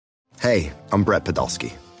Hey, I'm Brett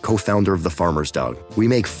Podolsky, co-founder of The Farmer's Dog. We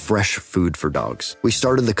make fresh food for dogs. We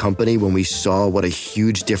started the company when we saw what a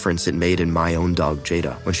huge difference it made in my own dog,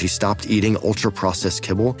 Jada, when she stopped eating ultra-processed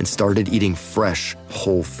kibble and started eating fresh,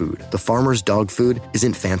 whole food. The Farmer's Dog food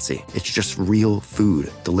isn't fancy. It's just real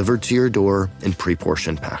food delivered to your door in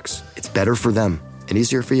pre-portioned packs. It's better for them and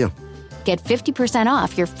easier for you. Get 50%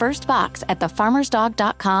 off your first box at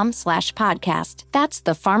thefarmersdog.com/podcast. That's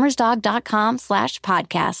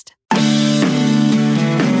thefarmersdog.com/podcast.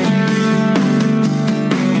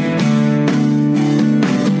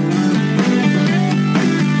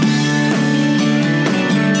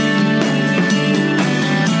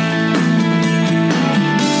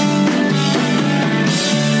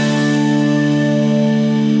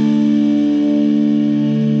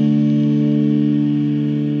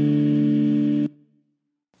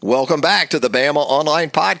 Welcome back to the Bama Online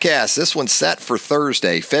Podcast. This one's set for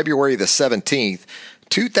Thursday, February the 17th,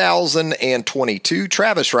 2022.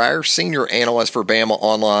 Travis Reier, Senior Analyst for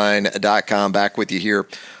BamaOnline.com, back with you here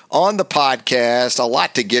on the podcast. A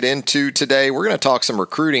lot to get into today. We're going to talk some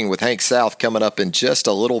recruiting with Hank South coming up in just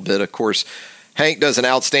a little bit. Of course, Hank does an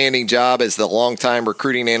outstanding job as the longtime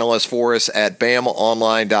recruiting analyst for us at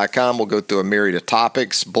BamaOnline.com. We'll go through a myriad of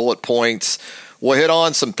topics, bullet points. We'll hit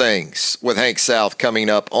on some things with Hank South coming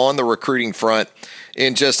up on the recruiting front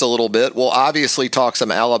in just a little bit. We'll obviously talk some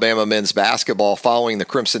Alabama men's basketball following the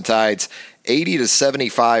Crimson Tide's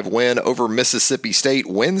 80-75 win over Mississippi State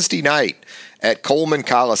Wednesday night at Coleman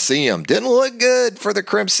Coliseum. Didn't look good for the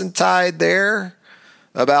Crimson Tide there.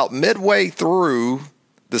 About midway through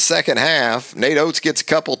the second half, Nate Oates gets a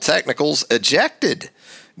couple technicals, ejected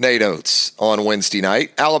Nate Oates on Wednesday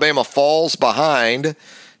night. Alabama falls behind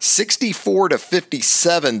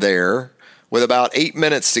 64-57 there with about 8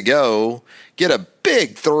 minutes to go. Get a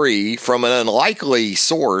big three from an unlikely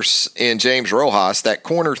source in James Rojas. That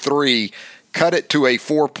corner three cut it to a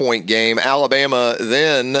 4-point game. Alabama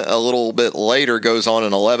then a little bit later goes on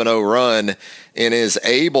an 11-0 run and is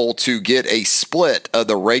able to get a split of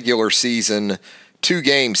the regular season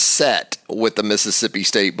 2-game set with the Mississippi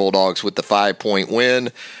State Bulldogs with the 5-point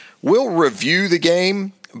win. We'll review the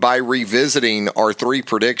game by revisiting our 3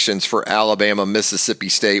 predictions for Alabama, Mississippi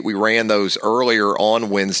State. We ran those earlier on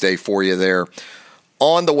Wednesday for you there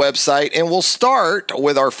on the website. And we'll start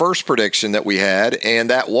with our first prediction that we had, and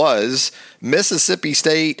that was Mississippi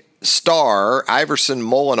State star Iverson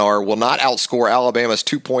Molinar will not outscore Alabama's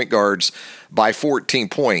 2-point guards by 14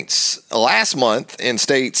 points. Last month in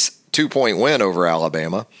State's 2-point win over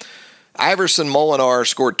Alabama, Iverson Molinar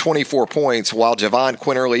scored 24 points, while Javon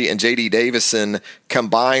Quinterly and J.D. Davison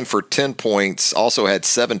combined for 10 points, also had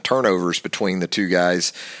 7 turnovers between the two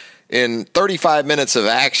guys. In 35 minutes of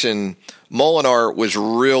action, Molinar was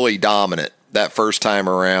really dominant that first time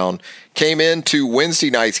around. Came into Wednesday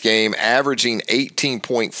night's game averaging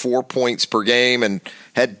 18.4 points per game and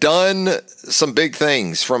had done some big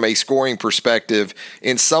things from a scoring perspective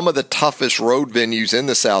in some of the toughest road venues in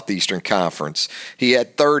the Southeastern Conference. He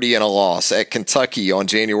had 30 in a loss at Kentucky on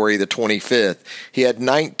January the 25th. He had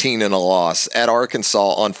 19 in a loss at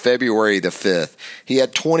Arkansas on February the 5th. He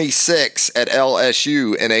had 26 at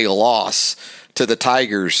LSU in a loss to the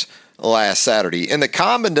Tigers last Saturday. And the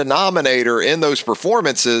common denominator in those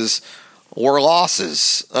performances were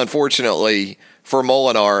losses, unfortunately, for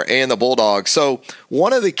Molinar and the Bulldogs. So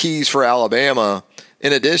one of the keys for Alabama,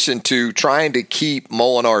 in addition to trying to keep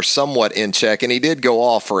Molinar somewhat in check, and he did go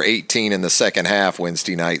off for 18 in the second half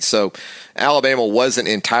Wednesday night, so Alabama wasn't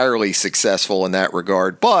entirely successful in that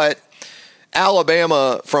regard. But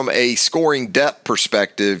Alabama, from a scoring depth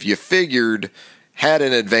perspective, you figured had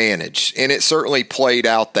an advantage, and it certainly played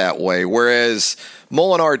out that way, whereas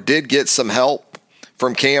Molinar did get some help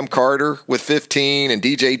from Cam Carter with 15 and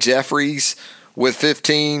DJ Jeffries with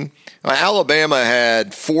 15. Alabama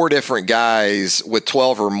had 4 different guys with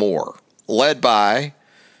 12 or more, led by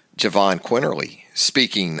Javon Quinterly.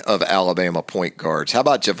 Speaking of Alabama point guards, how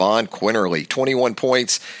about Javon Quinterly? 21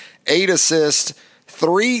 points, 8 assists,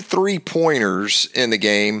 3 3-pointers in the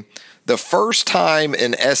game. The first time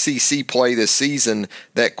in SEC play this season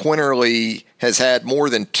that Quinterly has had more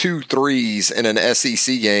than 2 threes in an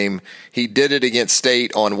SEC game. He did it against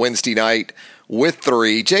State on Wednesday night with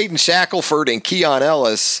 3. Jaden Shackelford and Keon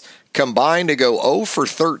Ellis combined to go 0 for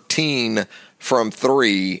 13 from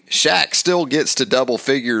 3. Shaq still gets to double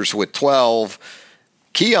figures with 12.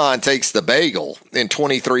 Keon takes the bagel in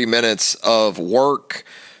 23 minutes of work.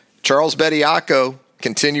 Charles Bediako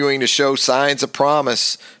continuing to show signs of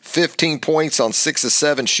promise. 15 points on 6 of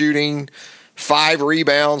 7 shooting. 5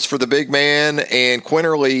 rebounds for the big man, and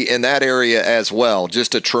Quinerly in that area as well.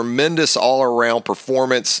 Just a tremendous all-around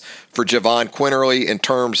performance for Jahvon Quinerly in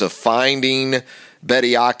terms of finding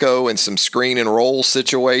Bediako in some screen and roll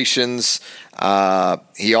situations.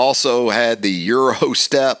 He also had the Euro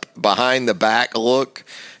step behind the back look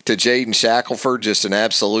to Jaden Shackelford. Just an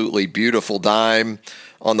absolutely beautiful dime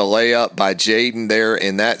on the layup by Jaden there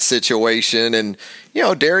in that situation. And,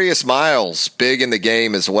 Darius Miles, big in the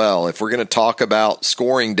game as well. If we're going to talk about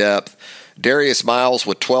scoring depth, Darius Miles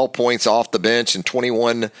with 12 points off the bench and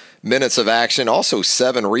 21 minutes of action, also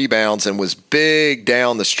 7 rebounds, and was big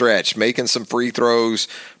down the stretch, making some free throws,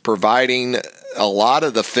 providing a lot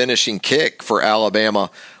of the finishing kick for Alabama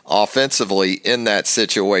offensively in that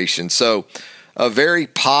situation. So a very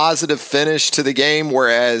positive finish to the game,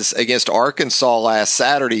 whereas against Arkansas last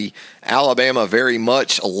Saturday, Alabama very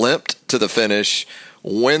much limped to the finish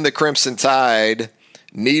when the Crimson Tide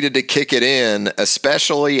needed to kick it in,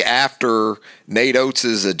 especially after Nate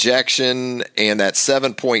Oates' ejection and that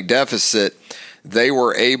 7-point deficit. They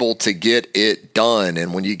were able to get it done.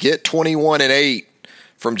 And when you get 21-8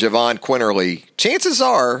 from Jahvon Quinerly, chances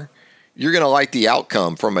are you're going to like the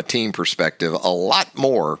outcome from a team perspective a lot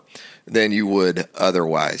more than you would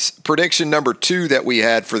otherwise. Prediction number 2 that we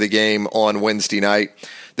had for the game on Wednesday night: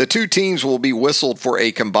 the two teams will be whistled for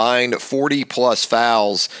a combined 40-plus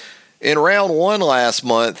fouls. In round 1 last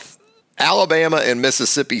month, Alabama and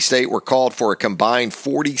Mississippi State were called for a combined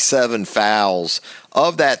 47 fouls.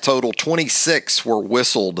 Of that total, 26 were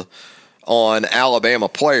whistled on Alabama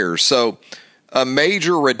players. So a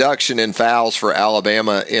major reduction in fouls for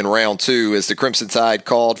Alabama in round 2 as the Crimson Tide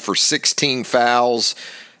called for 16 fouls.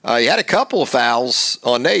 You had a couple of fouls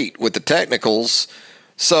on Nate with the technicals.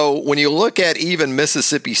 So when you look at even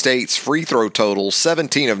Mississippi State's free throw totals,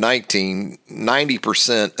 17 of 19,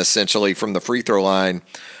 90% essentially from the free throw line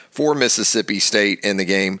for Mississippi State in the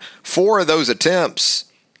game, 4 of those attempts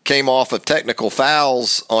came off of technical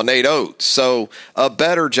fouls on Nate Oates. So a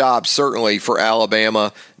better job certainly for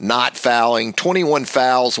Alabama not fouling. 21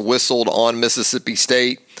 fouls whistled on Mississippi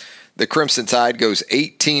State. The Crimson Tide goes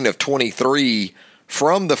 18 of 23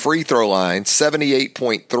 from the free throw line,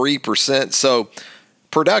 78.3%. So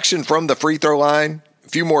production from the free throw line, a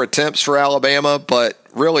few more attempts for Alabama, but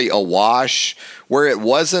really a wash. Where it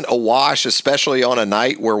wasn't a wash, especially on a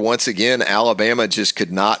night where, once again, Alabama just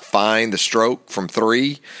could not find the stroke from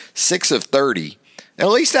 3, 6 of 30. And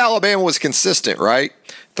at least Alabama was consistent, right?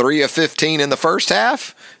 3 of 15 in the first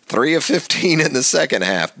half, 3 of 15 in the second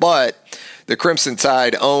half. But the Crimson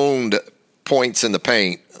Tide owned points in the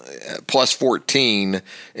paint, plus 14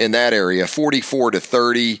 in that area,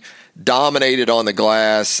 44-30. Dominated on the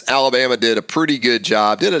glass. Alabama did a good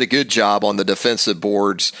job on the defensive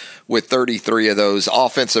boards with 33 of those.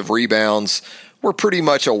 Offensive rebounds were pretty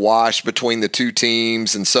much a wash between the two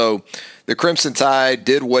teams. And so the Crimson Tide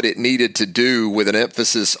did what it needed to do with an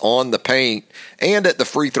emphasis on the paint and at the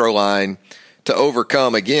free throw line to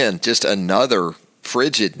overcome, again, just another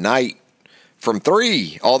frigid night from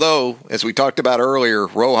 3. Although, as we talked about earlier,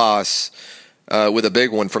 Rojas with a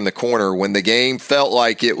big one from the corner when the game felt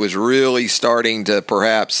like it was really starting to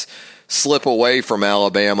perhaps slip away from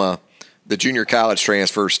Alabama. The junior college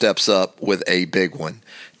transfer steps up with a big one.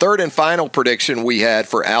 Third and final prediction we had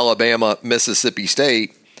for Alabama, Mississippi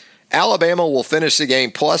State: Alabama will finish the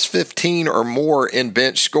game plus 15 or more in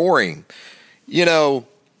bench scoring.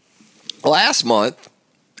 Last month,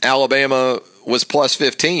 Alabama was plus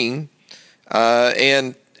 15,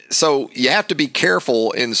 and so you have to be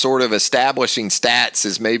careful in sort of establishing stats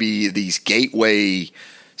as maybe these gateway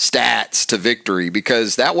stats to victory,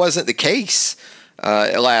 because that wasn't the case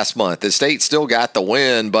last month. The State still got the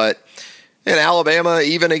win, but in Alabama,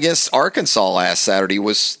 even against Arkansas last Saturday,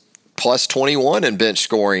 was plus 21 in bench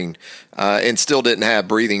scoring and still didn't have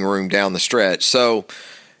breathing room down the stretch. So,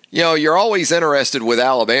 you're always interested with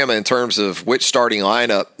Alabama in terms of which starting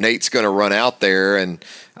lineup Nate's going to run out there, and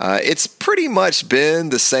it's pretty much been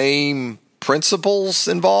the same principles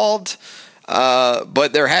involved,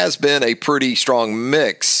 but there has been a pretty strong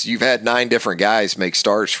mix. You've had 9 different guys make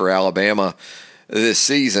starts for Alabama this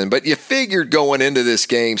season, but you figured going into this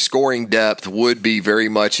game, scoring depth would be very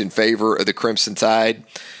much in favor of the Crimson Tide,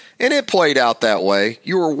 and it played out that way.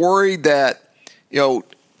 You were worried that,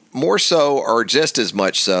 more so or just as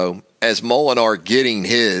much so as Molinar getting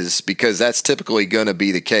his, because that's typically going to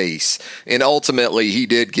be the case, and ultimately he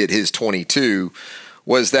did get his 22,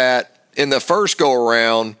 was that in the first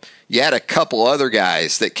go-around, you had a couple other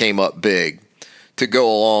guys that came up big to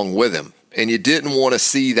go along with him, and you didn't want to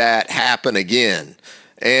see that happen again.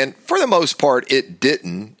 And for the most part, it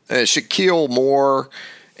didn't. Shaquille Moore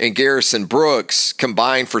and Garrison Brooks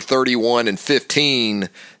combined for 31 and 15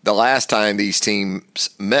 the last time these teams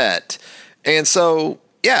met. And so,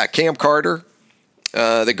 yeah, Cam Carter,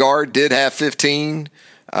 the guard, did have 15.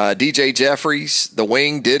 DJ Jeffries, the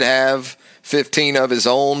wing, did have 15 of his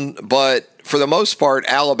own. But for the most part,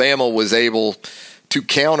 Alabama was able to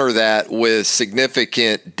counter that with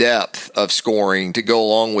significant depth of scoring to go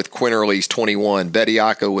along with Quinterly's 21,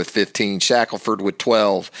 Bediako with 15, Shackelford with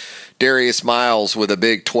 12, Darius Miles with a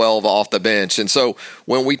big 12 off the bench. And so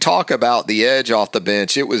when we talk about the edge off the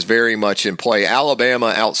bench, it was very much in play.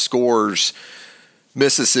 Alabama outscores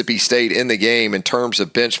Mississippi State in the game in terms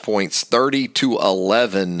of bench points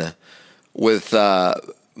 30-11 with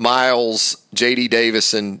Miles, J.D.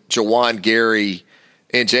 Davison, Jawan Gary,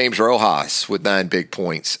 and James Rojas with 9 big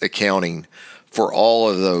points, accounting for all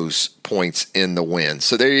of those points in the win.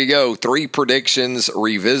 So there you go. 3 predictions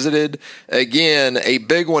revisited. Again, a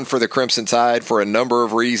big one for the Crimson Tide for a number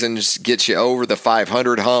of reasons. Gets you over the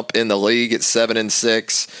 500 hump in the league at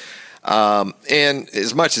 7-6. And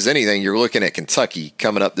as much as anything, you're looking at Kentucky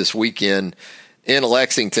coming up this weekend in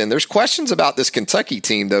Lexington. There's questions about this Kentucky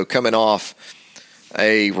team, though, coming off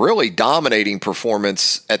a really dominating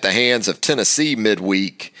performance at the hands of Tennessee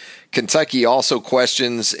midweek. Kentucky also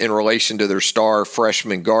questions in relation to their star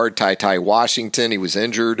freshman guard, Ty Washington. He was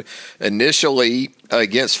injured initially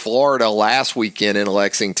against Florida last weekend in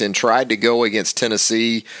Lexington, tried to go against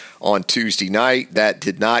Tennessee on Tuesday night. That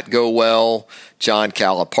did not go well. John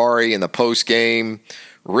Calipari in the postgame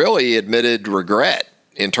really admitted regret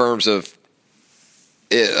in terms of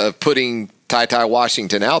putting Ty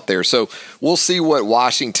Washington out there. So we'll see what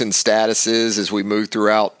Washington's status is as we move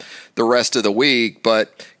throughout the rest of the week.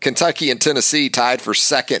 But Kentucky and Tennessee tied for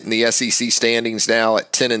second in the SEC standings now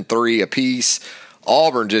at 10-3 apiece.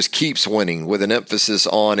 Auburn just keeps winning with an emphasis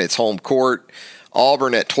on its home court.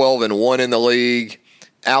 Auburn at 12-1 in the league.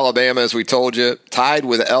 Alabama, as we told you, tied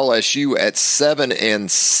with LSU at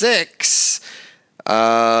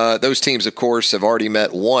 7-6. Those teams, of course, have already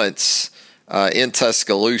met once in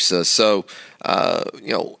Tuscaloosa. So,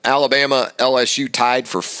 Alabama, LSU tied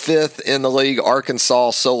for 5th in the league.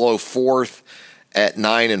 Arkansas solo 4th at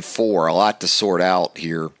 9-4. A lot to sort out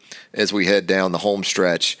here as we head down the home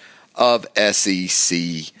stretch of SEC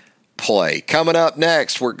play. Coming up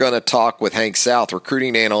next, we're going to talk with Hank South,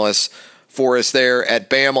 recruiting analyst for us there at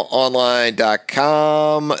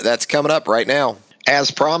BamaOnline.com. That's coming up right now.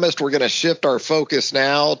 As promised, we're going to shift our focus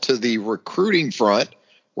now to the recruiting front,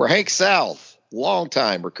 where Hank South,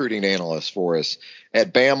 longtime recruiting analyst for us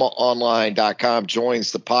at BamaOnline.com,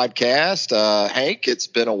 joins the podcast. Hank, it's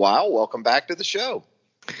been a while. Welcome back to the show.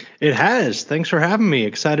 It has. Thanks for having me.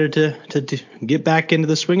 Excited to get back into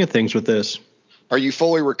the swing of things with this. Are you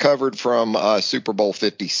fully recovered from Super Bowl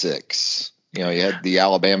 56? You had the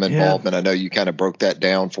Alabama involvement. Yeah. I know you kind of broke that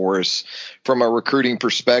down for us from a recruiting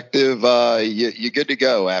perspective. You good to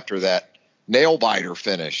go after that nail biter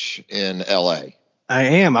finish in L.A.? I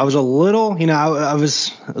am. I was a little, I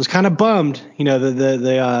was kind of bummed,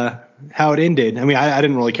 the how it ended. I mean, I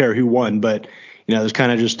didn't really care who won, but it was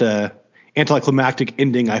kind of just a anticlimactic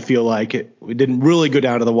ending. I feel like it didn't really go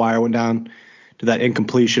down to the wire, went down to that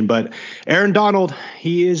incompletion. But Aaron Donald,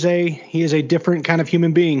 he is a different kind of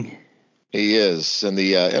human being. He is, and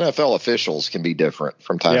the NFL officials can be different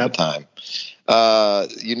from time to time.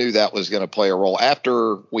 You knew that was going to play a role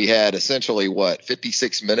after we had essentially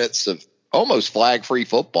 56 minutes of almost flag-free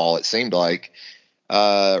football, it seemed like.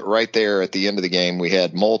 Right there at the end of the game, we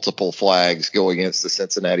had multiple flags go against the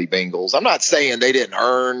Cincinnati Bengals. I'm not saying they didn't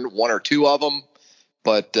earn one or two of them,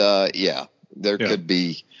 but there could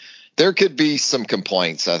be some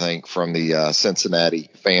complaints, I think, from the Cincinnati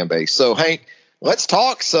fan base. So, Hank, let's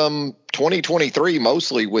talk some 2023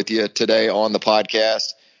 mostly with you today on the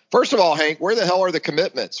podcast. First of all, Hank, where the hell are the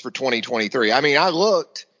commitments for 2023? I mean, I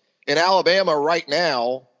looked, in Alabama right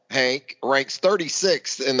now, Hank ranks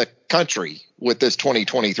 36th in the country with this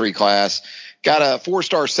 2023 class. Got a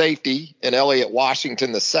 4-star safety in Elliott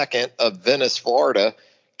Washington II of Venice, Florida,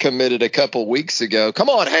 committed a couple weeks ago. Come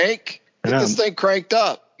on, Hank, get this thing cranked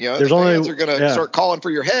up. The fans are going to start calling for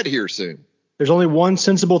your head here soon. There's only one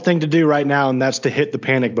sensible thing to do right now, and that's to hit the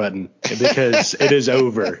panic button because it is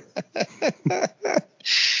over.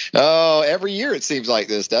 Oh, every year it seems like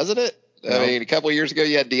this, doesn't it? No. I mean, a couple of years ago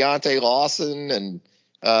you had Deontay Lawson, and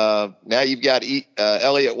now you've got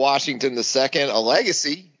Elliott Washington II, a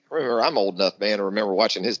legacy. Remember, I'm old enough, man, to remember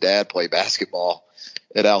watching his dad play basketball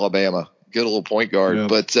at Alabama. Good little point guard. Yeah.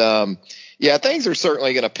 But, things are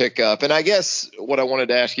certainly going to pick up. And I guess what I wanted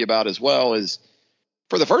to ask you about as well is,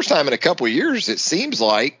 for the first time in a couple of years, it seems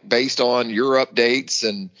like, based on your updates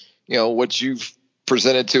and, what you've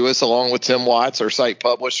presented to us along with Tim Watts, our site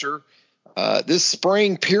publisher. This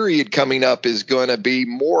spring period coming up is going to be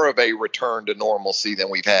more of a return to normalcy than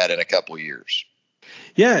we've had in a couple of years.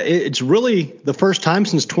 Yeah, it's really the first time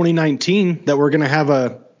since 2019 that we're going to have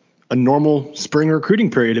a normal spring recruiting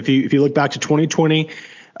period. If you look back to 2020,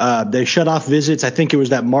 they shut off visits. I think it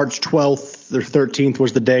was that March 12th or 13th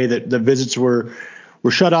was the day that the visits were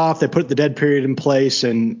shut off. They put the dead period in place,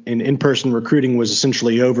 and in-person recruiting was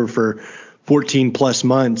essentially over for 14 plus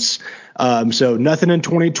months. So nothing in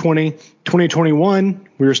 2020. 2021,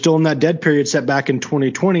 we were still in that dead period set back in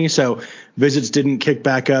 2020. So visits didn't kick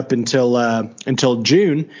back up until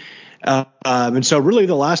June. And so really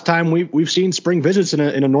the last time we've seen spring visits in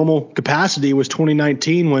a normal capacity was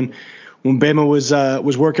 2019 when Bama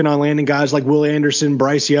was working on landing guys like Will Anderson,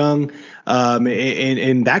 Bryce Young,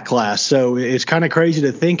 in that class. So it's kind of crazy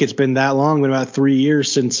to think it's been that long, been about 3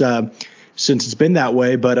 years since it's been that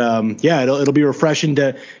way. But yeah, it'll be refreshing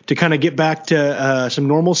to kind of get back to some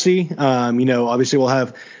normalcy. Obviously we'll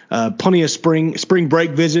have plenty of spring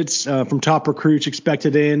break visits from top recruits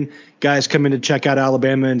expected in. Guys come in to check out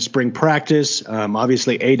Alabama in spring practice.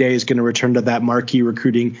 Obviously A-Day is going to return to that marquee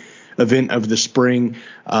recruiting event of the spring.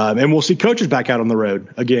 And we'll see coaches back out on the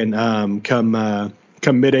road again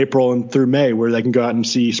come mid-April and through May, where they can go out and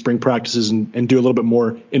see spring practices and do a little bit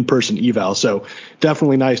more in-person eval. So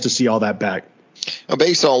definitely nice to see all that back. Well,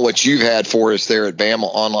 based on what you've had for us there at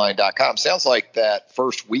BamaOnline.com, sounds like that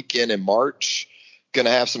first weekend in March going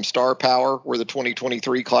to have some star power where the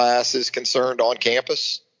 2023 class is concerned on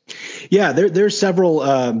campus. Yeah, there's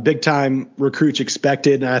several big-time recruits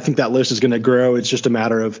expected, and I think that list is going to grow. It's just a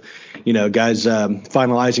matter of, guys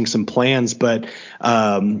finalizing some plans. But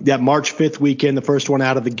that March 5th weekend, the first one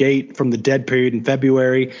out of the gate from the dead period in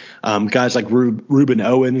February, guys like Ruben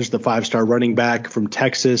Owens, the 5-star running back from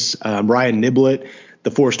Texas, Ryan Niblett,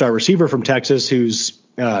 the 4-star receiver from Texas, who's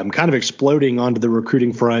kind of exploding onto the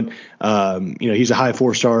recruiting front. He's a high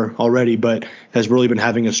 4-star already, but has really been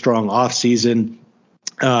having a strong offseason.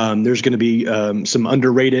 There's going to be some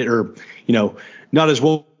underrated or, not as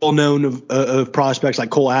well known of prospects like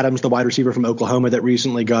Cole Adams, the wide receiver from Oklahoma that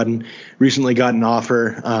recently got an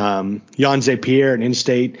offer. Jan Zapier, an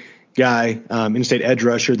in-state guy, in-state edge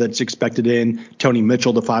rusher that's expected in. Tony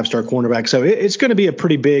Mitchell, the 5-star cornerback. So it's going to be a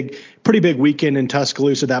pretty big weekend in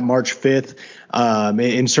Tuscaloosa that March 5th,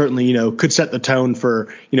 and certainly could set the tone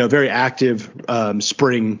for very active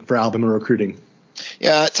spring for Alabama recruiting.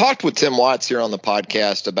 Yeah, I talked with Tim Watts here on the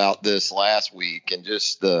podcast about this last week and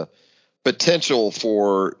just the potential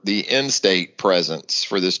for the in-state presence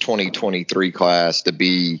for this 2023 class to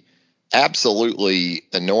be absolutely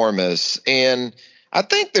enormous. And I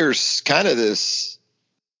think there's kind of this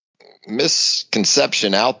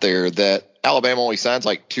misconception out there that Alabama only signs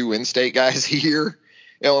like 2 in-state guys a year.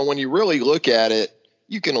 And when you really look at it,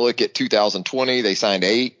 you can look at 2020, they signed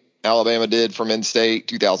 8. Alabama did from in-state.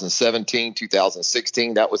 2017,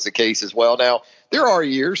 2016, that was the case as well. Now, there are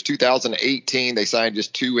years, 2018, they signed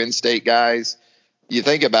just 2 in-state guys. You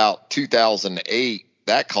think about 2008,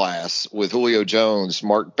 that class with Julio Jones,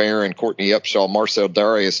 Mark Barron, Courtney Upshaw, Marcel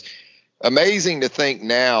Darius. Amazing to think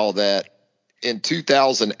now that in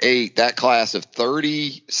 2008, that class of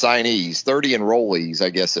 30 signees, 30 enrollees,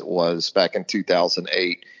 I guess it was back in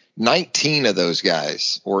 2008, 19 of those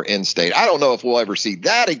guys were in-state. I don't know if we'll ever see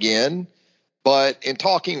that again, but in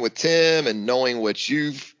talking with Tim and knowing what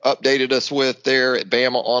you've updated us with there at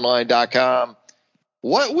BamaOnline.com,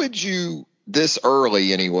 what would you, this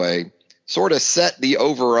early anyway, sort of set the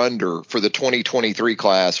over-under for the 2023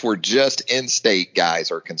 class where just in-state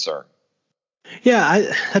guys are concerned?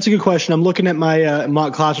 Yeah, that's a good question. I'm looking at my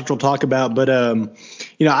mock class, which we'll talk about, but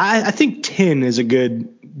I think 10 is a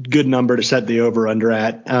good number to set the over under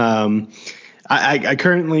at. I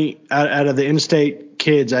currently, out of the in-state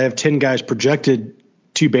kids, I have 10 guys projected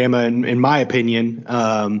to Bama in my opinion,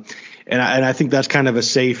 and I think that's kind of a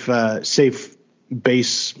safe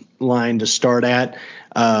baseline to start at.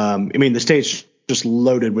 The state's just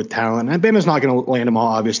loaded with talent. And Bama's not going to land them all,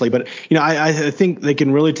 obviously, but I think they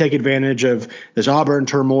can really take advantage of this Auburn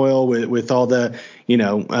turmoil with all the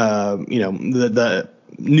the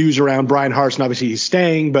news around Brian Harsin. Obviously, he's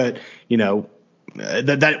staying, but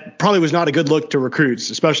that probably was not a good look to recruits,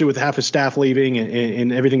 especially with half his staff leaving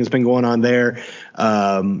and everything that's been going on there.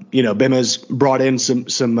 Bama's brought in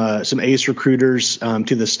some ace recruiters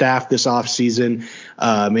to the staff this offseason,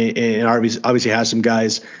 and obviously has some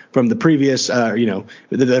guys from the previous, that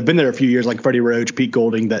have been there a few years, like Freddie Roach, Pete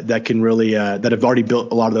Golding, that can really that have already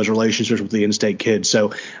built a lot of those relationships with the in-state kids.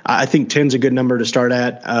 So I think 10's a good number to start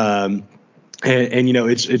at. And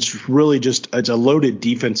it's really it's a loaded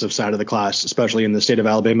defensive side of the class, especially in the state of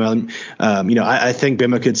Alabama. I think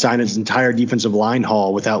Bama could sign its entire defensive line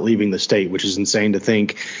haul without leaving the state, which is insane to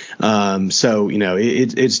think.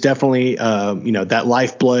 It's definitely that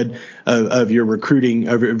lifeblood of your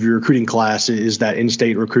recruiting class is that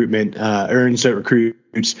in-state recruitment or in-state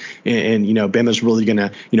recruits, and Bama's really going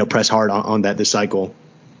to press hard on that this cycle.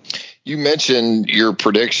 You mentioned your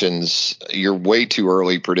predictions, your way too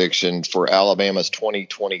early prediction for Alabama's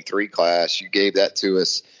 2023 class. You gave that to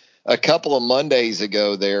us a couple of Mondays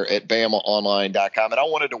ago there at BamaOnline.com, and I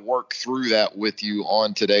wanted to work through that with you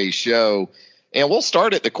on today's show. And we'll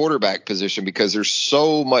start at the quarterback position because there's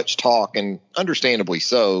so much talk, and understandably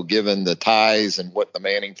so, given the ties and what the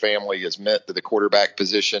Manning family has meant to the quarterback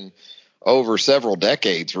position over several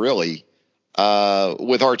decades, really,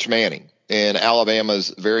 with Arch Manning. And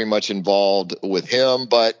Alabama's very much involved with him.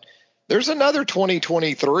 But there's another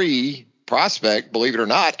 2023 prospect, believe it or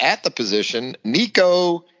not, at the position,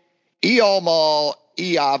 Nico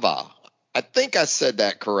Iamaleava. I think I said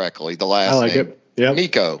that correctly, the last name. I like it. Yep.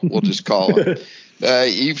 Nico, we'll just call him.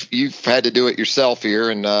 You've had to do it yourself here.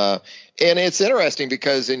 And it's interesting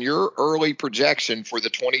because in your early projection for the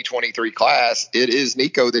 2023 class, it is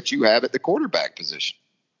Nico that you have at the quarterback position.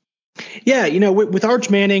 Yeah, with Arch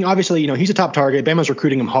Manning, obviously, he's a top target. Bama's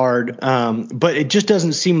recruiting him hard, but it just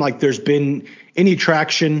doesn't seem like there's been any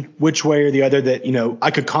traction which way or the other that,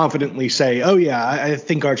 I could confidently say, oh, yeah, I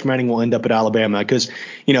think Arch Manning will end up at Alabama because,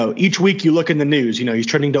 each week you look in the news, he's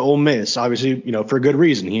trending to Ole Miss, obviously, for a good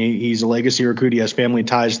reason. He's a legacy recruit. He has family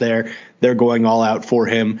ties there. They're going all out for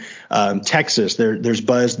him. Texas, there's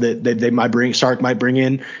buzz that they Sark might bring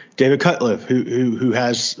in David Cutcliffe, who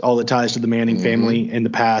has all the ties to the Manning family in the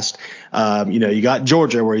past. You got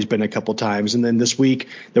Georgia where he's been a couple times. And then this week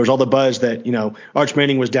there was all the buzz that, Arch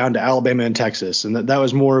Manning was down to Alabama and Texas. And that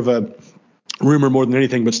was more of a rumor more than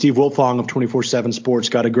anything. But Steve Wiltfong of 24/7 Sports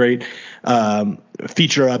got a great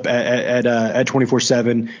feature up at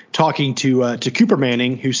 24/7 talking to Cooper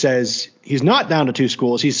Manning, who says he's not down to two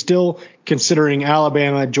schools. He's still considering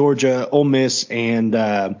Alabama, Georgia, Ole Miss, and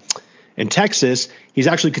Texas. He's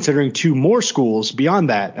actually considering two more schools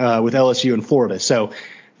beyond that with LSU and Florida. So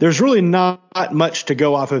there's really not much to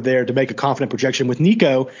go off of there to make a confident projection. With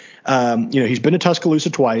Nico, he's been to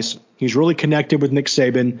Tuscaloosa twice. He's really connected with Nick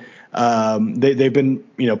Saban. They've been,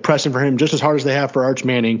 pressing for him just as hard as they have for Arch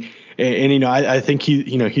Manning. And I think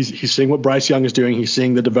he's seeing what Bryce Young is doing. He's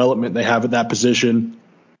seeing the development they have at that position.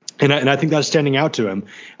 And I think that's standing out to him.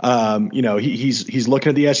 He's looking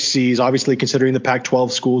at the SEC. He's obviously considering the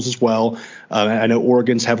Pac-12 schools as well. I know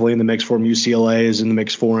Oregon's heavily in the mix for him. UCLA is in the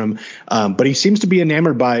mix for him. But he seems to be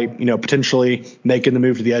enamored by, potentially making the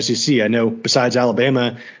move to the SEC. I know besides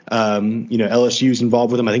Alabama, LSU's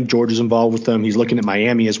involved with him. I think Georgia's involved with them. He's looking at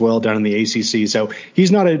Miami as well down in the ACC. So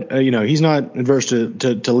he's not he's not adverse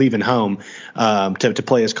to leaving home to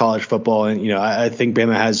play his college football. And, I think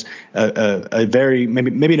Bama has a very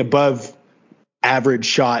maybe an above average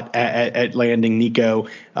shot at landing Nico.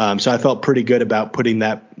 So I felt pretty good about putting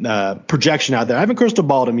that projection out there. I haven't crystal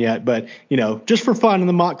balled him yet, but, just for fun in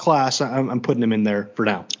the mock class, I'm putting him in there for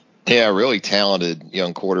now. Yeah, really talented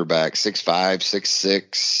young quarterback, 6'5",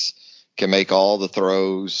 6'6", can make all the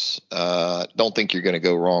throws. Don't think you're going to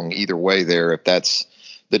go wrong either way there if that's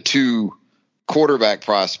the two quarterback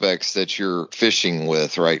prospects that you're fishing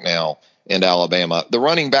with right now in Alabama. The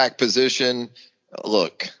running back position,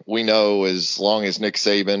 look, we know as long as Nick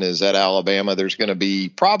Saban is at Alabama, there's going to be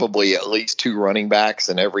probably at least two running backs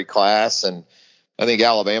in every class. And I think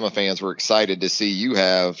Alabama fans were excited to see you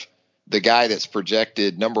have the guy that's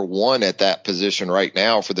projected number one at that position right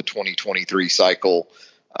now for the 2023 cycle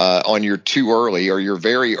on your too early or your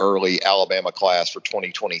very early Alabama class for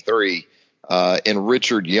 2023 in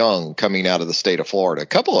Richard Young coming out of the state of Florida. A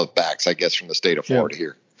couple of backs, I guess, from the state of Florida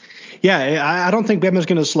here. Yeah, I don't think Bama's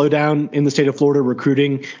going to slow down in the state of Florida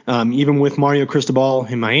recruiting, even with Mario Cristobal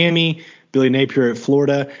in Miami, Billy Napier at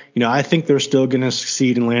Florida. I think they're still going to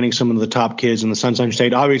succeed in landing some of the top kids in the Sunshine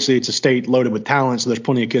State. Obviously, it's a state loaded with talent, so there's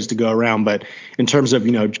plenty of kids to go around. But in terms of,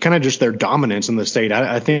 kind of just their dominance in the state,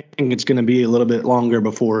 I think it's going to be a little bit longer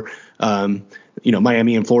before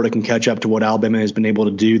Miami and Florida can catch up to what Alabama has been able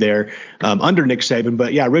to do there under Nick Saban.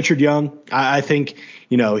 But, yeah, Richard Young, I think,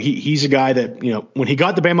 he's a guy that, when he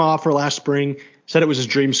got the Bama offer last spring, said it was his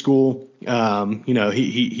dream school. He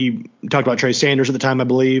talked about Trey Sanders at the time, I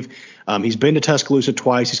believe. He's been to Tuscaloosa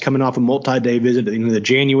twice. He's coming off a multi-day visit at the end of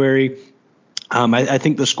January. I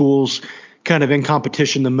think the schools kind of in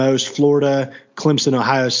competition the most, Florida, Clemson,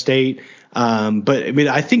 Ohio State. But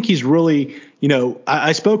I think he's really,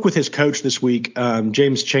 I spoke with his coach this week,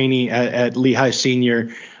 James Chaney at Lehigh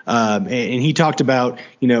Senior. And he talked about,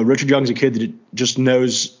 Richard Young's a kid that just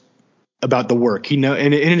knows about the work.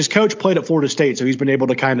 And his coach played at Florida State, so he's been able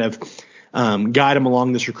to kind of guide him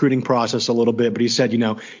along this recruiting process a little bit. But he said,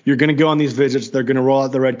 you're going to go on these visits. They're going to roll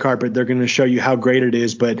out the red carpet. They're going to show you how great it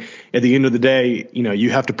is. But at the end of the day, you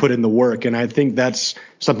have to put in the work. And I think that's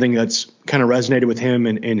something that's kind of resonated with him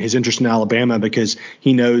and his interest in Alabama, because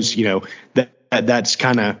he knows, that's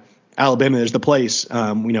kind of Alabama is the place,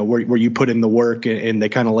 where you put in the work and they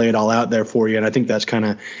kind of lay it all out there for you. And I think that's kind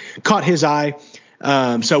of caught his eye.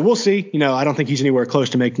 So we'll see. I don't think he's anywhere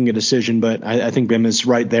close to making a decision, but I think Bim is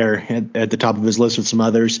right there at the top of his list with some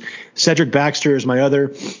others. Cedric Baxter is my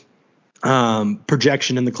other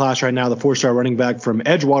projection in the class right now, the 4-star running back from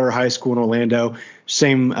Edgewater High School in Orlando,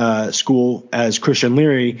 same school as Christian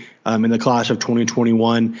Leary in the class of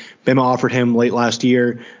 2021. Bama offered him late last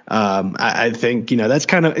year. I think it's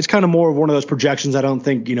kind of more of one of those projections. I don't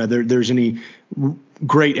think there's any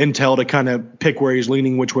great intel to kind of pick where he's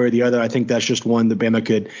leaning which way or the other. I think that's just one that Bama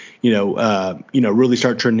could really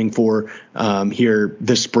start trending for here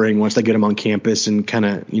this spring once they get him on campus and kind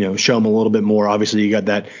of show him a little bit more. Obviously, you got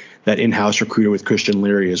that in-house recruiter with Christian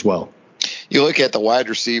Leary as well. You look at the wide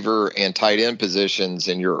receiver and tight end positions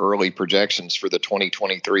in your early projections for the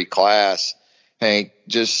 2023 class, Hank,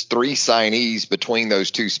 just 3 signees between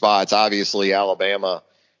those 2 spots. Obviously, Alabama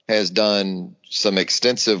has done some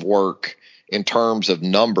extensive work in terms of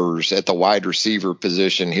numbers at the wide receiver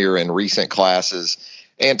position here in recent classes.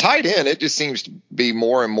 And tight end, it just seems to be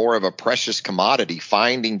more and more of a precious commodity,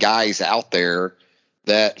 finding guys out there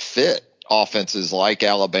that fit offenses like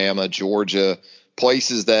Alabama, Georgia,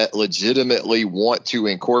 places that legitimately want to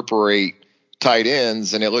incorporate tight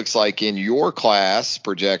ends. And it looks like in your class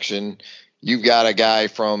projection, you've got a guy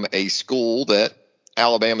from a school that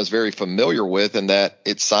Alabama is very familiar with and that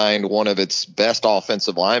it signed one of its best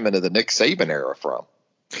offensive linemen of the Nick Saban era from.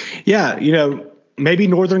 Yeah, maybe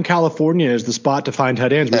Northern California is the spot to find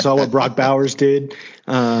tight ends. We saw what Brock Bowers did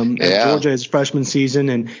at Georgia his freshman season,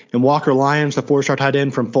 and Walker Lyons, the 4-star tight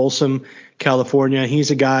end from Folsom, California.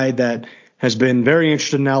 He's a guy that has been very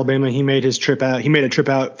interested in Alabama. He made his trip out. He made a trip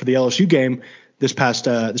out for the LSU game this past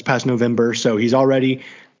November. So he's already,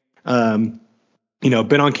 been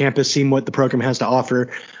on campus, seen what the program has to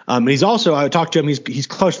offer. And he's also, I talked to him. He's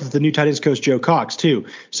close with the new tight ends coach Joe Cox too.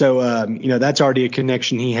 So that's already a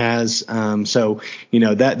connection he has. That's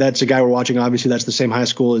a guy we're watching. Obviously, that's the same high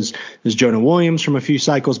school as Jonah Williams from a few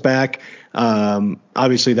cycles back.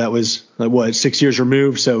 Obviously, that was 6 years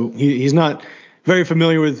removed. So he's not very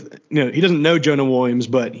familiar with, he doesn't know Jonah Williams,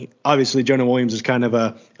 but obviously Jonah Williams is kind of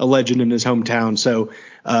a legend in his hometown. So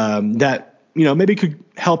that, maybe could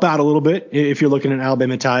help out a little bit if you're looking at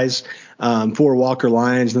Alabama ties for Walker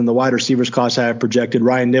Lyons. Then the wide receivers class I have projected,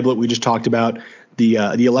 Ryan Niblett, we just talked about, the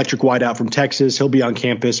electric wideout from Texas. He'll be on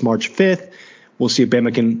campus March 5th. We'll see if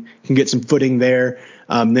Bama can get some footing there.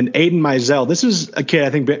 Then Aiden Mizell. This is a kid I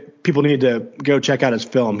think people need to go check out his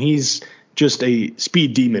film. He's just a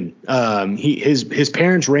speed demon. His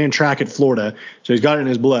parents ran track at Florida, so he's got it in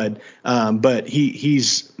his blood. But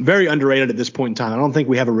he's very underrated at this point in time. I don't think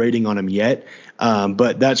we have a rating on him yet,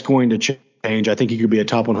 but that's going to change. I think he could be a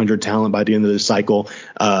top 100 talent by the end of this cycle.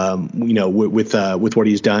 With what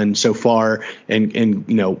he's done so far, and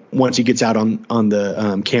once he gets out on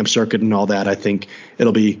the camp circuit and all that, I think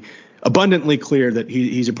it'll be abundantly clear that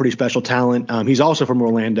he's a pretty special talent. He's also from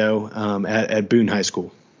Orlando at Boone High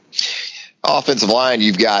School. Offensive line,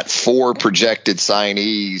 you've got 4 projected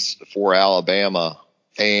signees for Alabama,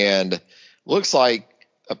 and looks like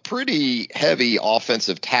a pretty heavy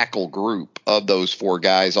offensive tackle group of those 4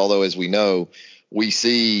 guys, although as we know, we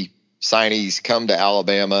see signees come to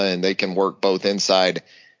Alabama and they can work both inside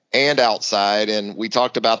and outside. And we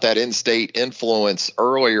talked about that in-state influence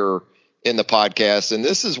earlier in the podcast, and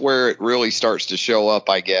this is where it really starts to show up,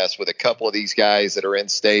 I guess, with a couple of these guys that are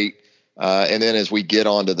in-state. And then as we get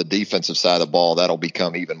onto the defensive side of the ball, that'll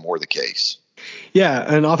become even more the case. Yeah,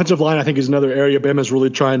 and offensive line, I think, is another area Bama's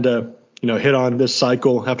really trying to hit on this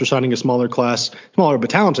cycle after signing a smaller but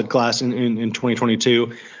talented class in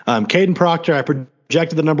 2022. Caden Proctor, I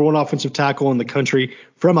projected the number 1 offensive tackle in the country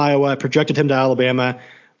from Iowa. I projected him to Alabama,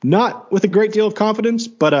 not with a great deal of confidence,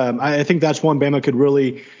 but I think that's one Bama could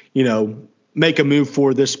really, make a move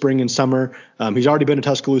for this spring and summer. He's already been to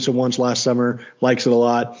Tuscaloosa once last summer, likes it a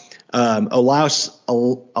lot. Olaus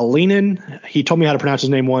Alinen, he told me how to pronounce his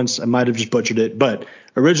name once. I might have just butchered it, but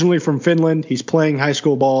originally from Finland. He's playing high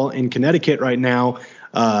school ball in Connecticut right now.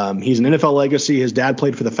 He's an NFL legacy. His dad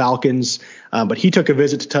played for the Falcons, but he took a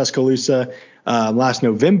visit to Tuscaloosa last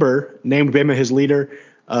November, named Bama his leader.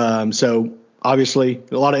 So obviously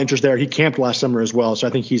a lot of interest there. He camped last summer as well, so I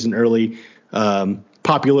think he's an early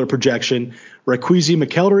popular projection. Raquezi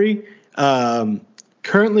McElderry,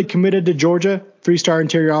 currently committed to Georgia, 3-star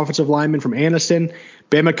interior offensive lineman from Anniston.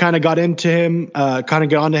 Bama kind of got onto him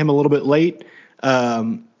a little bit late.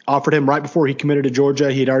 Offered him right before he committed to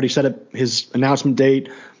Georgia. He had already set up his announcement date.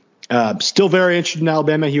 Still very interested in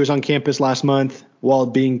Alabama. He was on campus last month while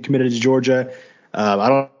being committed to Georgia.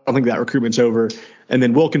 I don't think that recruitment's over. And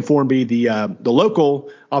then Wilkin Formby, the local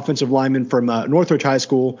offensive lineman from Northridge High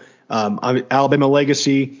School, Alabama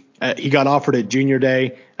legacy. He got offered at junior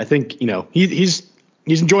day. I think he's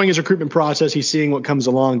enjoying his recruitment process. He's seeing what comes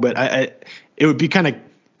along, but it would be kind of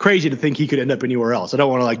crazy to think he could end up anywhere else. I don't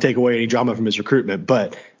want to take away any drama from his recruitment,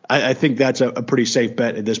 but I think that's a pretty safe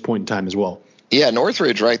bet at this point in time as well. Yeah,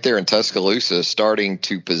 Northridge right there in Tuscaloosa starting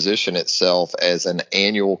to position itself as an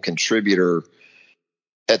annual contributor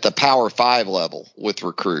at the Power 5 level with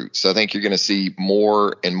recruits. I think you're going to see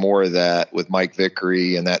more and more of that with Mike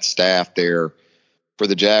Vickery and that staff there for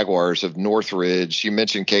the Jaguars of Northridge. You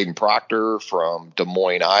mentioned Caden Proctor from Des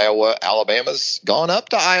Moines, Iowa. Alabama's gone up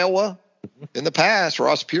to Iowa in the past.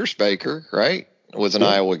 Ross Piercebaker, right, was an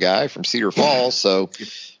Iowa guy from Cedar Falls. So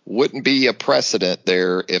wouldn't be a precedent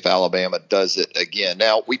there if Alabama does it again.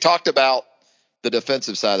 Now, we talked about the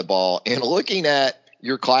defensive side of the ball, and looking at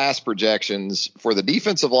your class projections for the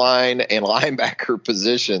defensive line and linebacker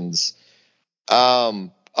positions,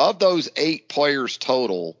 of those 8 players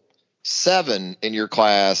total, 7 in your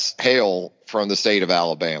class hail from the state of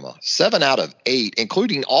Alabama. 7 out of 8,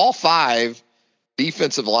 including all 5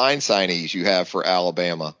 defensive line signees you have for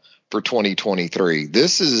Alabama for 2023.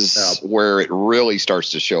 This is where it really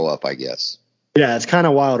starts to show up, I guess. Yeah, it's kind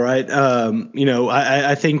of wild, right?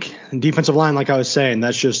 I think defensive line, like I was saying,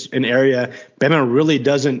 that's just an area Bama really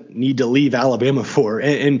doesn't need to leave Alabama for.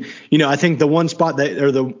 And I think the one spot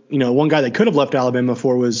one guy that could have left Alabama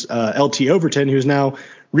for was LT Overton, who's now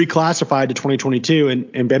reclassified to 2022,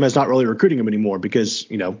 and Bama's not really recruiting him anymore because,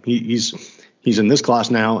 he's in this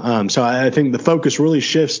class now. So I think the focus really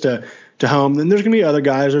shifts to home. And there's going to be other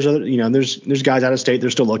guys. There's other, there's guys out of state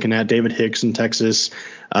they're still looking at. David Hicks in Texas,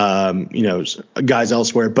 guys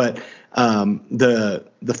elsewhere. But the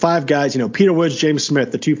 5 guys, Peter Woods, James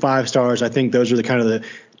Smith, the 2 5-stars, I think those are the kind of the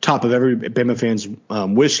top of every Bama fan's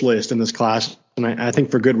wish list in this class. And I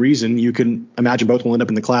think for good reason. You can imagine both will end up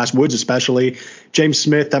in the class. Woods especially. James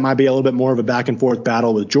Smith, that might be a little bit more of a back and forth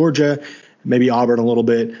battle with Georgia, maybe Auburn a little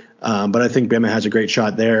bit. But I think Bama has a great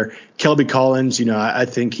shot there. Kelby Collins, I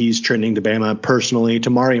think he's trending to Bama personally.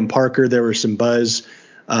 Tamarian Parker, there was some buzz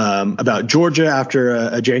about Georgia after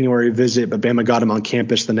a January visit, but Bama got him on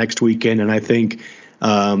campus the next weekend. And I think,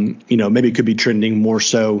 maybe it could be trending more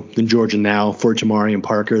so than Georgia now for Tamarian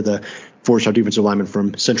Parker, the 4-star defensive lineman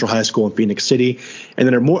from Central High School in Phoenix City. And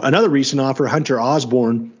then another recent offer, Hunter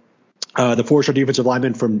Osborne, the 4-star defensive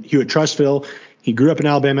lineman from Hewitt-Trussville. He grew up in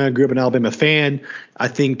Alabama, fan. I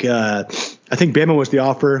think Bama was the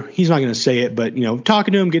offer. He's not going to say it, but,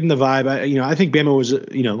 talking to him, getting the vibe, I think Bama was,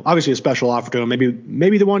 obviously a special offer to him,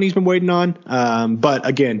 maybe the one he's been waiting on. But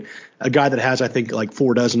again, a guy that has, I think, like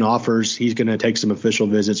 4 dozen offers, he's going to take some official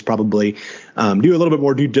visits, probably do a little bit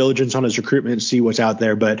more due diligence on his recruitment, see what's out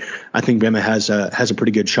there. But I think Bama has a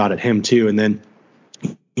pretty good shot at him too. And then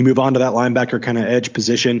you move on to that linebacker kind of edge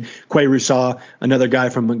position. Quay Rousseau, another guy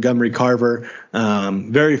from Montgomery Carver,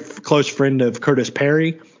 very close friend of Curtis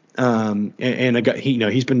Perry. And a guy,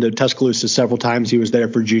 he's been to Tuscaloosa several times. He was there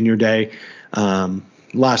for junior day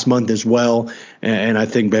last month as well. And I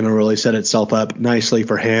think Bama really set itself up nicely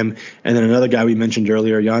for him. And then another guy we mentioned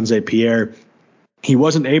earlier, Yanze Pierre. He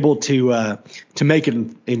wasn't able to make it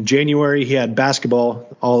in January. He had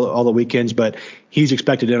basketball all the weekends, but he's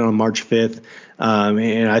expected in on March 5th.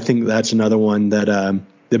 And I think that's another one that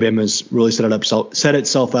the Bama's really set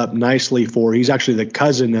itself up nicely for. He's actually the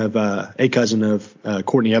cousin of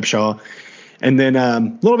Courtney Upshaw. And then a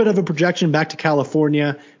little bit of a projection back to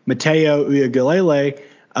California. Mateo Uiagalelei,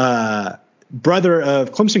 brother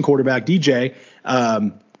of Clemson quarterback DJ,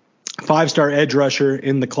 5-star edge rusher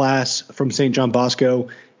in the class from St. John Bosco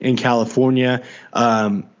in California.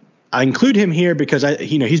 I include him here because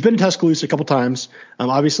he's been to Tuscaloosa a couple times.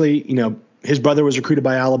 Obviously, his brother was recruited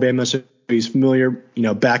by Alabama, so he's familiar,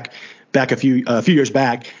 back a few years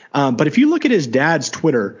back. But if you look at his dad's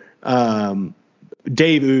Twitter,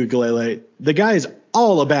 Dave Uiagalelei, the guy is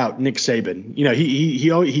all about Nick Saban.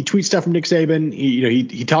 He tweets stuff from Nick Saban.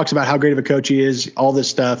 He talks about how great of a coach he is, all this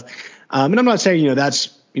stuff. And I'm not saying,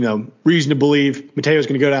 that's, reason to believe Mateo's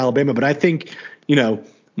going to go to Alabama, but I think,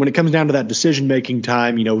 when it comes down to that decision-making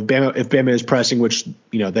time, if Bama is pressing, which,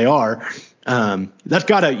 they are, that's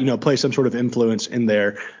got to, play some sort of influence in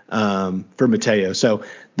there for Mateo. So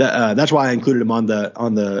that's why I included him on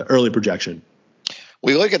the early projection.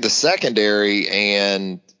 We look at the secondary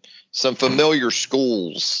and some familiar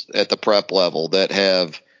schools at the prep level that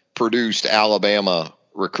have produced Alabama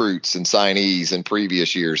recruits and signees in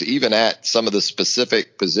previous years, even at some of the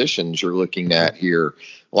specific positions you're looking at here,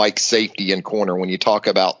 like safety and corner. When you talk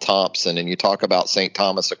about Thompson and you talk about St.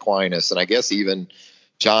 Thomas Aquinas, and I guess even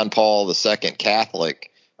John Paul II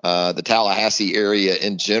Catholic, the Tallahassee area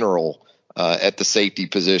in general, at the safety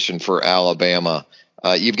position for Alabama.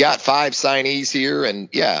 You've got 5 signees here, and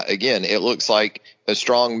yeah, again, it looks like a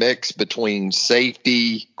strong mix between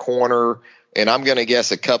safety, corner, and I'm going to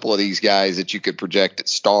guess a couple of these guys that you could project at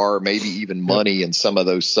star, maybe even money in some of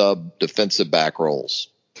those sub defensive back roles.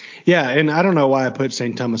 Yeah, and I don't know why I put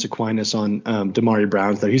St. Thomas Aquinas on Damari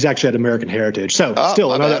Brown's, though. He's actually at American Heritage. So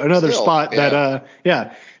still another spot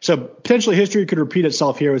that, So potentially history could repeat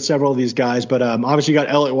itself here with several of these guys. But obviously you got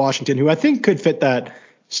Elliott Washington, who I think could fit that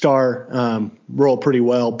star role pretty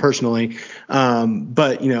well personally.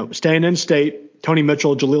 But, staying in state, Tony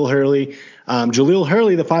Mitchell, Jaleel Hurley. Jaleel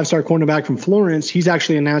Hurley, the 5-star cornerback from Florence, he's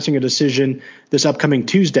actually announcing a decision this upcoming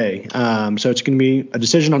Tuesday. So it's going to be a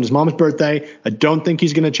decision on his mom's birthday. I don't think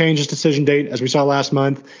he's going to change his decision date, as we saw last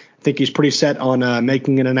month. I think he's pretty set on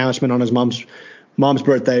making an announcement on his mom's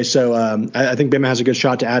birthday. So I think Bama has a good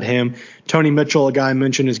shot to add him. Tony Mitchell, a guy I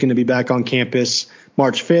mentioned, is going to be back on campus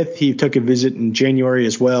March 5th. He took a visit in January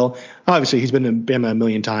as well. Obviously, he's been in Bama a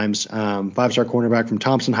million times. 5-star cornerback from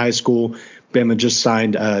Thompson High School. Bama just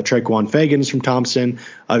signed Traquan Fagans from Thompson.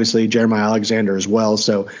 Obviously, Jeremiah Alexander as well.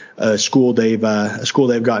 So a school they've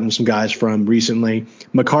gotten some guys from recently.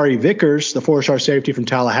 Makari Vickers, the 4-star safety from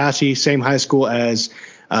Tallahassee, same high school as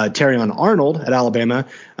Terrion Arnold at Alabama.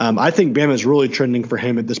 I think Bama is really trending for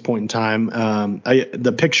him at this point in time.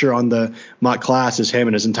 The picture on the mock class is him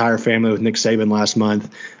and his entire family with Nick Saban last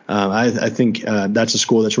month. I think that's a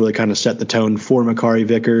school that's really kind of set the tone for Makari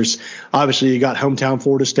Vickers. Obviously, you got hometown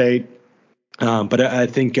Florida State. But I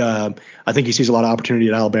think he sees a lot of opportunity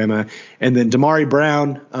at Alabama. And then Damari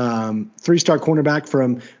Brown, 3-star cornerback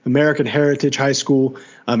from American Heritage High School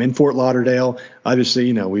in Fort Lauderdale.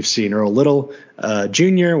 Obviously, we've seen Earl Little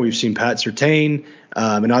Jr., we've seen Pat Surtain,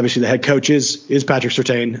 and obviously the head coach is Patrick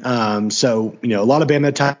Surtain. So, a lot of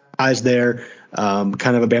Bama ties there.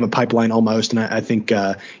 Kind of a Bama pipeline almost. And I think,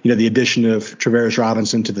 the addition of Travaris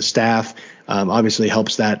Robinson to the staff obviously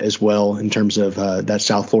helps that as well in terms of that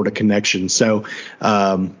South Florida connection. So,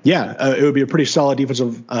 it would be a pretty solid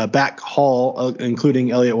defensive back haul,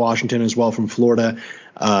 including Elliott Washington as well from Florida,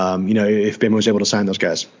 if Bama was able to sign those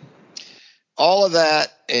guys. All of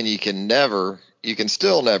that, and you can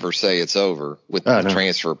still never say it's over with the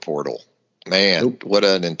transfer portal. Man, nope. What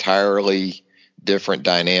an entirely different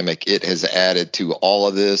dynamic it has added to all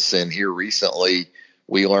of this. And here recently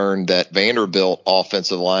we learned that Vanderbilt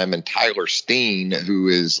offensive lineman Tyler Steen, who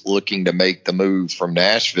is looking to make the move from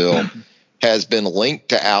Nashville, has been linked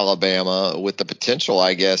to Alabama with the potential,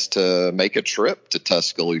 I guess, to make a trip to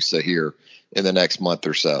Tuscaloosa here in the next month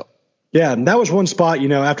or so. Yeah, and that was one spot,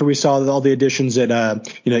 after we saw all the additions at,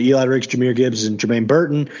 Eli Riggs, Jahmyr Gibbs, and Jermaine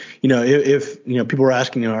Burton, if people were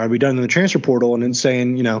asking, are we done in the transfer portal? And then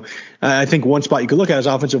saying, I think one spot you could look at is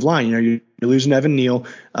offensive line. You're losing Evan Neal.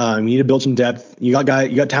 You need to build some depth. You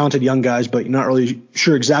got talented young guys, but you're not really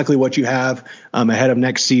sure exactly what you have ahead of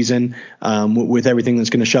next season with everything that's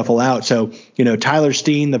going to shuffle out. So, Tyler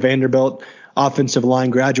Steen, the Vanderbilt offensive line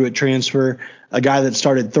graduate transfer, a guy that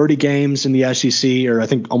started 30 games in the SEC, or I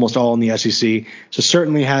think almost all in the SEC. So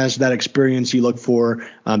certainly has that experience you look for,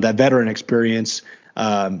 that veteran experience.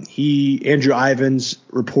 Andrew Ivins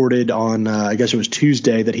reported on, I guess it was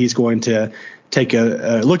Tuesday, that he's going to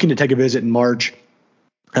looking to take a visit in March.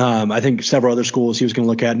 I think several other schools he was going to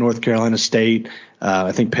look at, North Carolina State.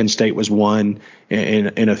 I think Penn State was one,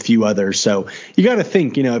 and a few others. So you got to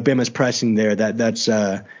think, if Bama's pressing there, that's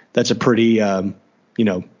a pretty,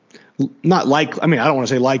 not likely. I mean, I don't want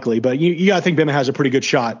to say likely, but you got to think Bama has a pretty good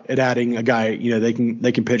shot at adding a guy. They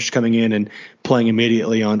can pitch coming in and playing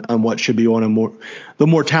immediately on what should be one of the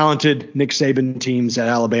more talented Nick Saban teams at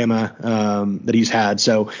Alabama that he's had.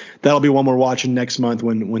 So that'll be one we're watching next month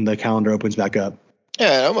when the calendar opens back up.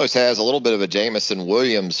 Yeah, it almost has a little bit of a Jamison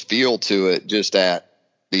Williams feel to it, just at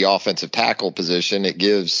the offensive tackle position. It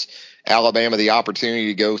gives Alabama the opportunity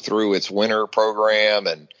to go through its winter program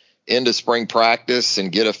and into spring practice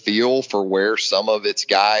and get a feel for where some of its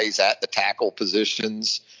guys at the tackle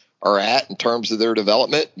positions are at in terms of their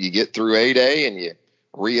development. You get through A-Day and you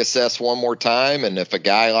reassess one more time. And if a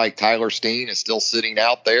guy like Tyler Steen is still sitting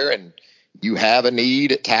out there and you have a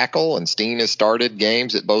need at tackle, and Steen has started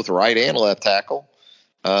games at both right and left tackle,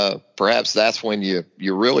 perhaps that's when you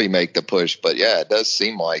really make the push. But yeah, it does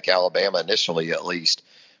seem like Alabama initially, at least,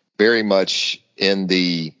 very much in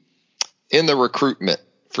the recruitment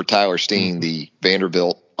for Tyler Steen, the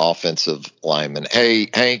Vanderbilt offensive lineman. Hey,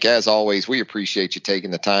 Hank, as always, we appreciate you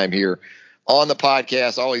taking the time here on the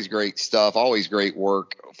podcast. Always great stuff, always great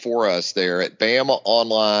work for us there at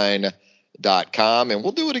BamaOnline.com. And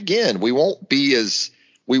we'll do it again. We won't be as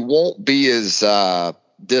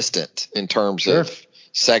distant in terms of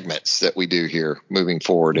segments that we do here moving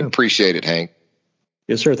forward. And appreciate it, Hank.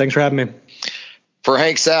 Yes, sir. Thanks for having me. For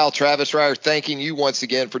Hank Sal, Travis Reier, thanking you once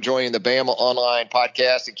again for joining the Bama Online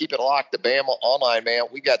podcast. And keep it locked, the Bama Online, man.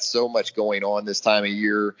 We got so much going on this time of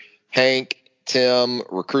year. Hank, Tim,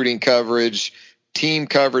 recruiting coverage, team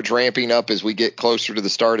coverage ramping up as we get closer to the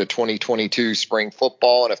start of 2022 spring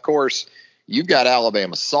football. And, of course, you've got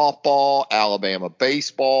Alabama softball, Alabama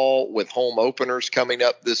baseball with home openers coming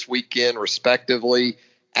up this weekend, respectively.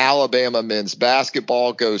 Alabama men's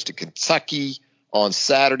basketball goes to Kentucky on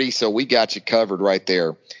Saturday, so we got you covered right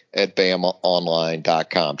there at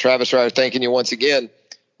BamaOnline.com. Travis Reier, thanking you once again.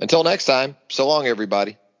 Until next time, so long,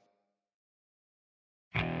 everybody.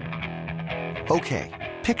 Okay,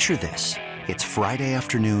 picture this. It's Friday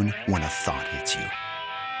afternoon when a thought hits you.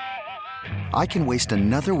 I can waste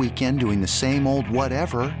another weekend doing the same old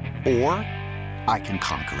whatever, or I can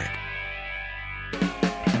conquer it.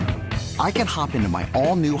 I can hop into my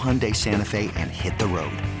all-new Hyundai Santa Fe and hit the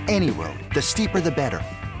road. Any road. The steeper, the better.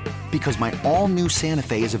 Because my all-new Santa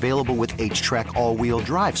Fe is available with H-Track all-wheel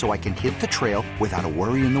drive, so I can hit the trail without a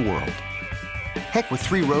worry in the world. Heck, with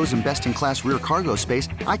 3 rows and best-in-class rear cargo space,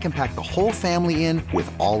 I can pack the whole family in with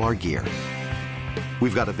all our gear.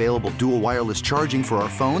 We've got available dual wireless charging for our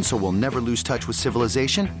phones, so we'll never lose touch with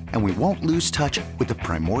civilization, and we won't lose touch with the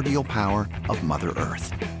primordial power of Mother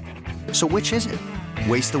Earth. So which is it?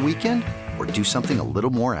 Waste the weekend or do something a little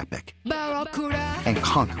more epic? And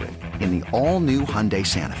conquer it in the all-new Hyundai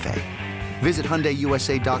Santa Fe. Visit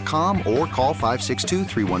HyundaiUSA.com or call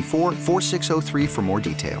 562-314-4603 for more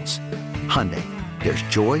details. Hyundai, there's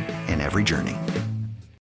joy in every journey.